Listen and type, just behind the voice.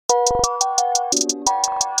On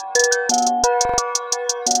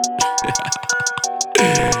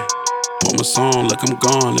my song, like I'm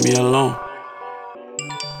gone, leave me alone.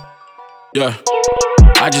 Yeah.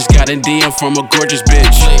 I just got a DM from a gorgeous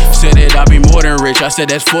bitch. Said that I'll be more than rich, I said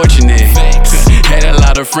that's fortunate. Had a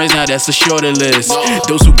lot of friends, now that's a shorter list.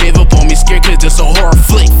 Those who gave up on me scared cause this a horror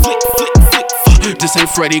flick. This ain't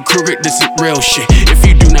Freddy Krueger, this is real shit. If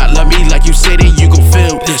you do not love me like you say, then you gon'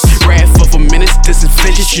 feel this. Wrath for minutes, this is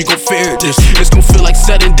vengeance, you gon' fear this. It's gon' feel like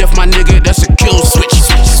sudden death, my nigga, that's a kill switch.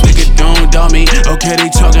 Nigga don't doubt me, okay, they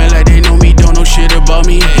talking like they know me, don't know shit about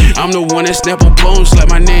me. I'm the one that snap a bones like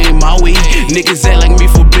my name Maui. Niggas act like me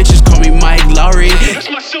for bitches, call me Mike Lowry. That's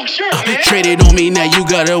my silk shirt, man. Traded on me, now you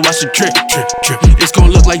gotta watch the drip. It's gon'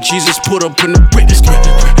 look like Jesus put up in the brick.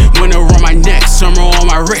 Winter on my neck, summer on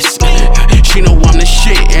my wrist. She know I'm the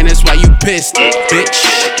shit, and that's why you pissed, bitch.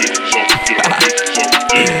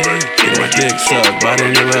 Get my dick sucked, but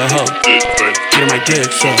I never hope. Get my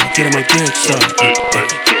dick sucked, get my dick sucked,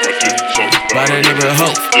 but I never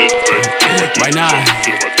hope. Why not?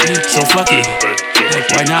 So fuck it.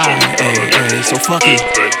 Why not? Ay, so fuck it.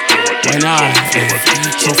 Why not?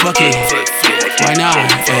 So fuck it. Why not?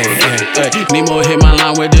 Nemo hit my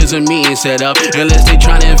line where there's a meeting set up. Unless they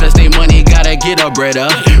tryna invest their money, gotta get our bread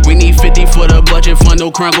up. We need 50 for the budget fund, no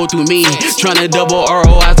crime go through me. Tryna double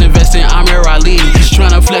ROIs, invest in Amir Ali.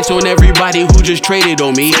 Tryna flex on everybody who just traded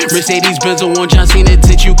on me. Mercedes Benz on John Cena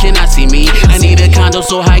tits, you cannot see me. I need a condo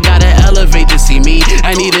so high, gotta elevate to see me.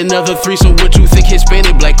 I need another threesome with you thick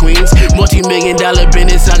Hispanic black queens. Multi-million-dollar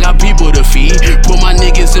business, I got people to feed. Put my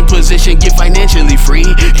niggas in position, get financially free.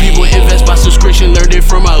 People invest by subscription, learned it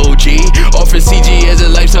from my OG. Offer CG as a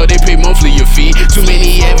lifestyle, they pay monthly a fee. Too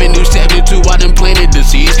many avenues tapped into, I done planted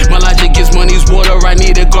disease. My logic is money's water, I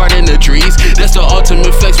need a garden of trees. That's the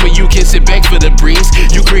ultimate flex where you can sit back for the breeze.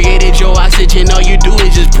 You created your oxygen, all you do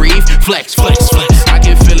is just breathe. Flex, flex, flex. I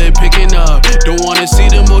can feel it picking up. Don't wanna see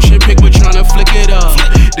the motion pic, but tryna flick it up.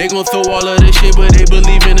 They gon' throw all of this shit, but they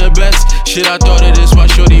believe in the best. Shit, I thought of this while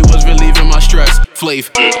shorty was relieving my stress. Flave.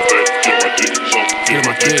 Get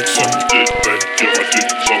my dick sucked,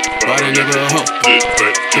 but I never hope.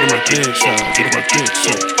 Get my dick sucked, get my dick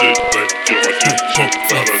sucked.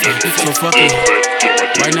 So fuck it,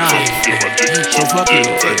 why not? So fuck it,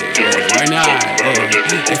 why not?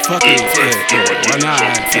 Hey, fuck it, why not?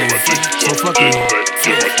 So fuck it,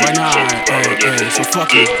 why not? So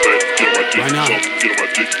fuck it, why not?